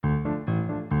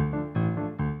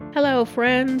Hello,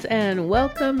 friends, and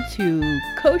welcome to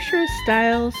Kosher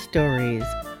Style Stories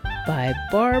by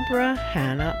Barbara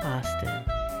Hannah Austin.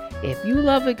 If you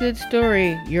love a good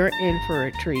story, you're in for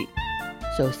a treat.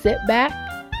 So sit back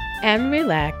and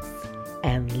relax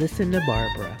and listen to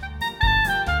Barbara.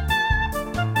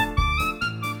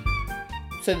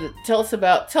 So tell us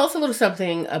a little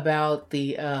something about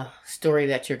the story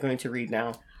that you're going to read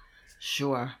now.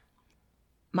 Sure.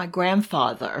 My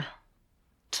grandfather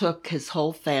took his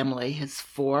whole family, his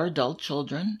 4 adult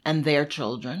children and their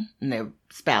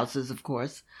spouses, of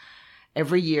course,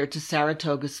 every year to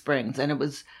Saratoga Springs. And it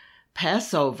was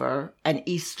Passover and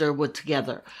Easter were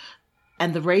together.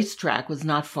 And the racetrack was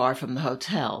not far from the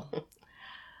hotel.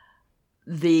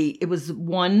 It was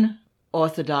one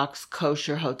Orthodox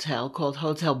kosher hotel called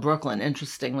Hotel Brooklyn,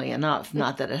 interestingly enough.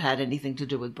 Not that it had anything to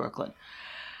do with Brooklyn.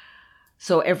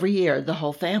 So every year, the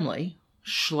whole family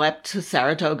schlepped to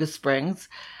Saratoga Springs.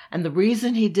 And the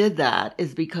reason he did that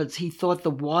is because he thought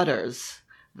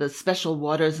the special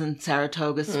waters in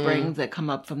Saratoga Springs that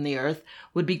come up from the earth,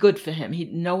 would be good for him.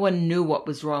 No one knew what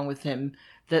was wrong with him,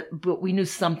 but we knew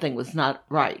something was not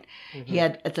right. Mm-hmm. He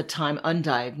had, at the time,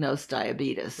 undiagnosed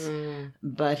diabetes,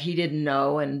 but he didn't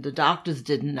know, and the doctors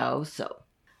didn't know, so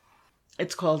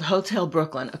it's called Hotel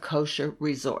Brooklyn, a kosher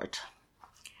resort.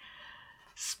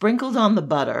 Sprinkled on the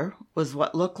butter was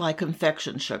what looked like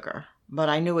confection sugar, but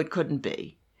I knew it couldn't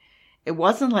be. It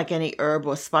wasn't like any herb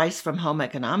or spice from home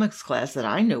economics class that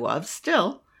I knew of.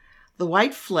 Still, the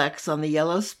white flecks on the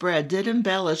yellow spread did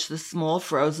embellish the small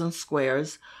frozen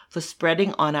squares for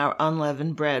spreading on our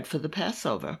unleavened bread for the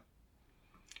Passover.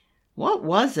 What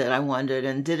was it, I wondered,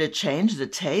 and did it change the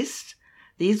taste?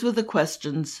 These were the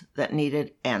questions that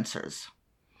needed answers.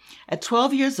 At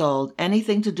 12 years old,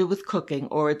 anything to do with cooking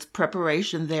or its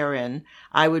preparation therein,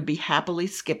 I would be happily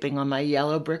skipping on my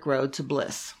yellow brick road to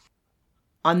bliss.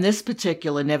 On this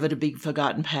particular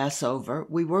never-to-be-forgotten Passover,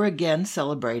 we were again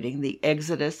celebrating the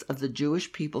exodus of the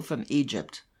Jewish people from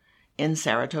Egypt in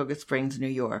Saratoga Springs, New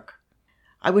York.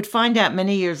 I would find out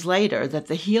many years later that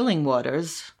the healing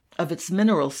waters of its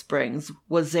mineral springs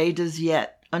was Zayda's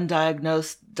yet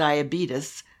undiagnosed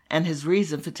diabetes and his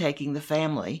reason for taking the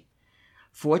family,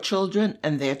 4 children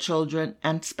and their children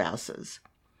and spouses.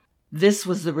 This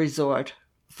was the resort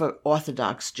for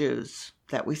Orthodox Jews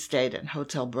that we stayed in,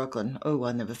 Hotel Brooklyn. Oh,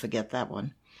 I'll never forget that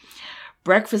one.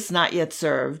 Breakfast not yet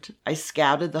served, I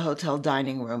scouted the hotel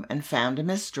dining room and found a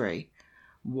mystery.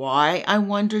 Why, I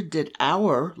wondered, did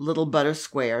our little butter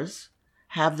squares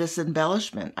have this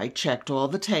embellishment? I checked all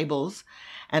the tables,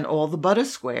 and all the butter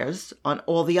squares on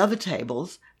all the other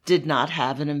tables did not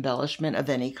have an embellishment of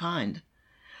any kind.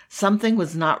 Something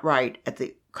was not right at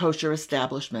the kosher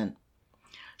establishment.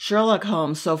 Sherlock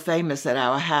Holmes, so famous at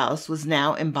our house, was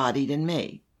now embodied in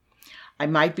me. I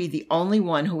might be the only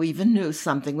one who even knew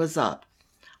something was up.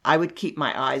 I would keep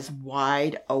my eyes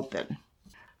wide open.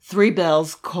 3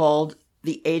 bells called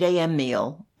the 8 a.m.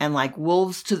 meal, and like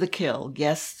wolves to the kill,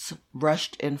 guests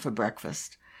rushed in for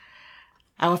breakfast.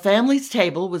 Our family's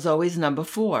table was always number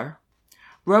 4.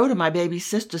 Rhoda, my baby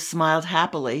sister, smiled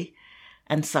happily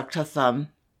and sucked her thumb,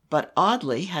 but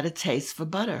oddly had a taste for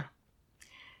butter.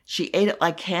 She ate it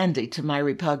like candy to my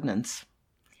repugnance.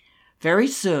 Very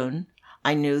soon,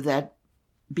 I knew that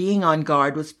being on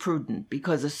guard was prudent,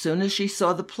 because as soon as she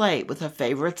saw the plate with her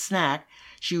favorite snack,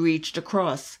 she reached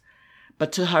across,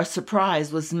 but to her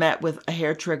surprise was met with a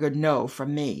hair-triggered no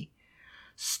from me.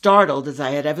 Startled as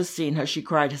I had ever seen her, she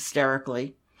cried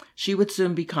hysterically. She would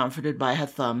soon be comforted by her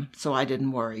thumb, so I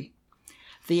didn't worry.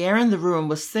 The air in the room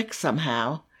was thick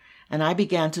somehow, and I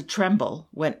began to tremble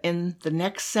when in the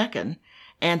next second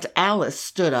Aunt Alice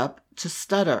stood up to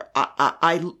stutter.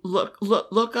 I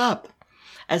look up,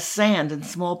 as sand and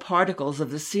small particles of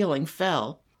the ceiling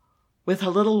fell. With her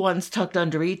little ones tucked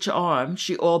under each arm,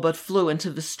 she all but flew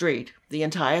into the street. The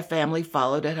entire family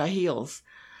followed at her heels.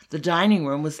 The dining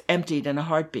room was emptied in a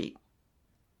heartbeat.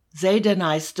 Zayda and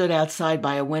I stood outside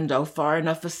by a window, far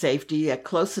enough for safety, yet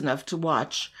close enough to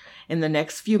watch. In the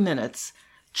next few minutes,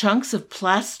 chunks of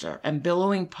plaster and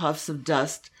billowing puffs of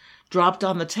dust dropped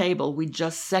on the table we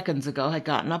just seconds ago had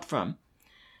gotten up from.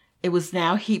 It was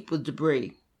now heaped with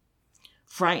debris.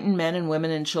 Frightened men and women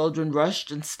and children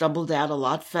rushed and stumbled out a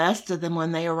lot faster than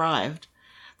when they arrived.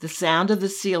 The sound of the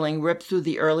ceiling ripped through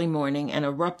the early morning and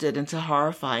erupted into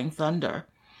horrifying thunder.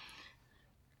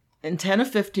 In 10 or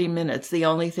 15 minutes, the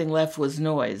only thing left was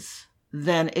noise.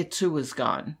 Then it too was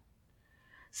gone.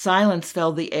 Silence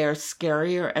filled the air,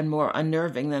 scarier and more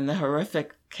unnerving than the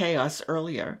horrific chaos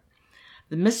earlier.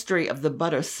 The mystery of the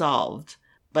butter solved,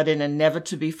 but in a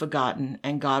never-to-be-forgotten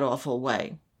and god-awful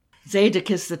way. Zayda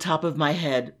kissed the top of my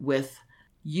head with,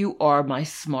 "You are my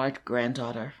smart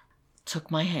granddaughter."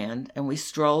 took my hand, and we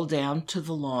strolled down to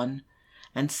the lawn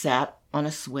and sat on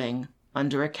a swing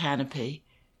under a canopy.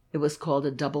 It was called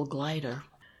a double glider.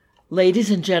 "Ladies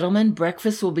and gentlemen,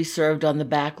 breakfast will be served on the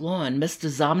back lawn," Mr.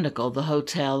 Zomnickel, the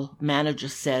hotel manager,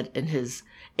 said in his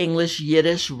English,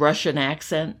 Yiddish, Russian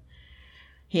accent.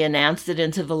 He announced it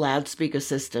into the loudspeaker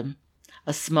system.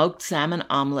 A smoked salmon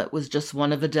omelet was just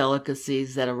one of the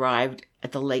delicacies that arrived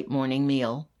at the late morning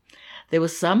meal. There were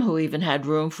some who even had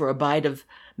room for a bite of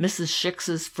Mrs.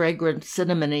 Schick's fragrant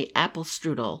cinnamony apple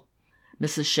strudel.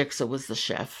 Mrs. Schick was the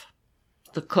chef.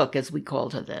 The cook, as we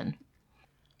called her then.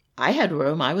 I had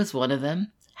room. I was one of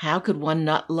them. How could one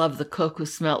not love the cook who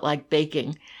smelt like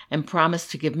baking and promised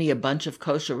to give me a bunch of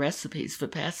kosher recipes for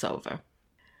Passover?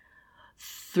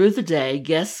 Through the day,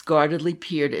 guests guardedly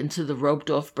peered into the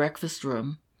roped-off breakfast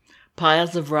room.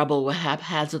 Piles of rubble were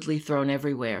haphazardly thrown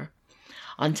everywhere.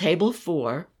 On table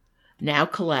 4, now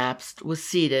collapsed, was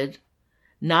seated,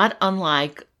 not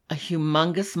unlike a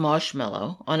humongous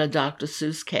marshmallow on a Dr.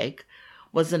 Seuss cake,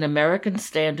 was an American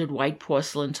standard white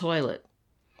porcelain toilet.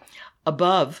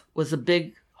 Above was a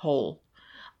big hole.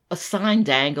 A sign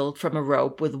dangled from a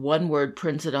rope with one word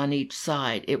printed on each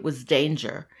side. It was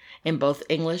danger, in both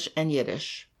English and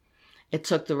Yiddish. It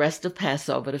took the rest of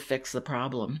Passover to fix the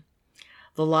problem.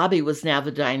 The lobby was now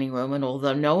the dining room, and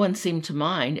although no one seemed to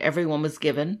mind, everyone was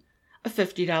given a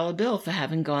 $50 bill for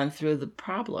having gone through the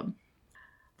problem.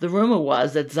 The rumor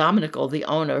was that Zomnickel, the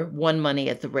owner, won money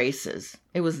at the races.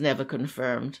 It was never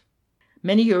confirmed.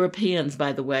 Many Europeans,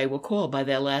 by the way, were called by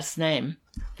their last name.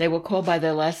 They were called by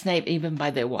their last name even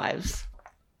by their wives.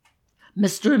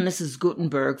 Mr. and Mrs.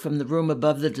 Gutenberg from the room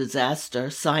above the disaster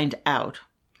signed out.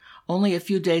 Only a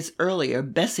few days earlier,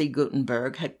 Bessie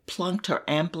Gutenberg had plunked her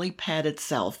amply padded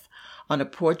self on a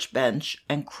porch bench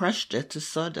and crushed it to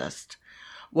sawdust.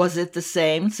 Was it the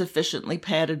same sufficiently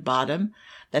padded bottom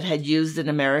that had used an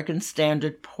American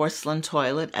standard porcelain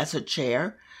toilet as her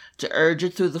chair to urge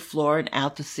it through the floor and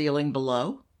out the ceiling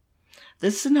below?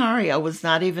 This scenario was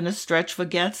not even a stretch for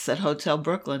guests at Hotel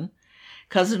Brooklyn.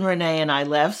 Cousin Renee and I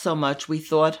laughed so much we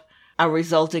thought our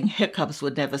resulting hiccups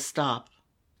would never stop.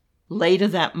 Later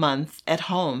that month, at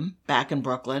home, back in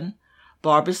Brooklyn,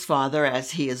 Barbara's father,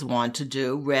 as he is wont to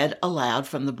do, read aloud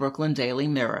from the Brooklyn Daily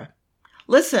Mirror.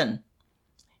 "Listen!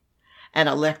 An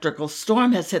electrical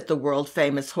storm has hit the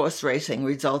world-famous horse racing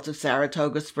resort of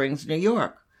Saratoga Springs, New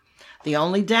York. The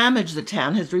only damage the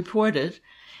town has reported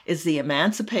is the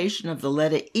emancipation of the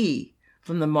letter E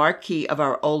from the marquee of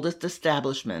our oldest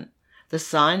establishment. The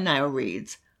sign now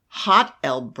reads, Hot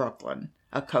El Brooklyn,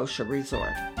 a kosher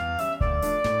resort."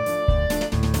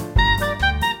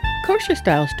 Kosher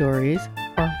Style Stories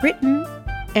are written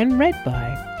and read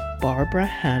by Barbara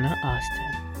Hannah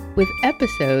Austin, with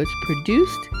episodes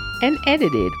produced and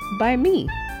edited by me,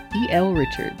 E.L.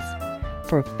 Richards,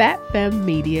 for Fat Femme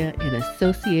Media in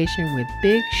association with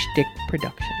Big Shtick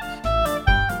Productions.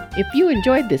 If you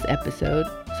enjoyed this episode,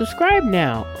 subscribe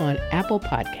now on Apple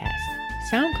Podcasts,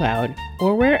 SoundCloud,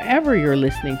 or wherever you're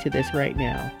listening to this right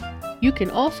now. You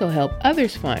can also help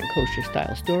others find Kosher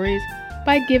Style Stories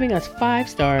by giving us 5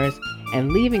 stars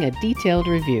and leaving a detailed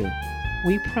review.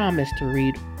 We promise to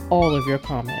read all of your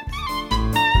comments.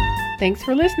 Thanks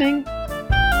for listening.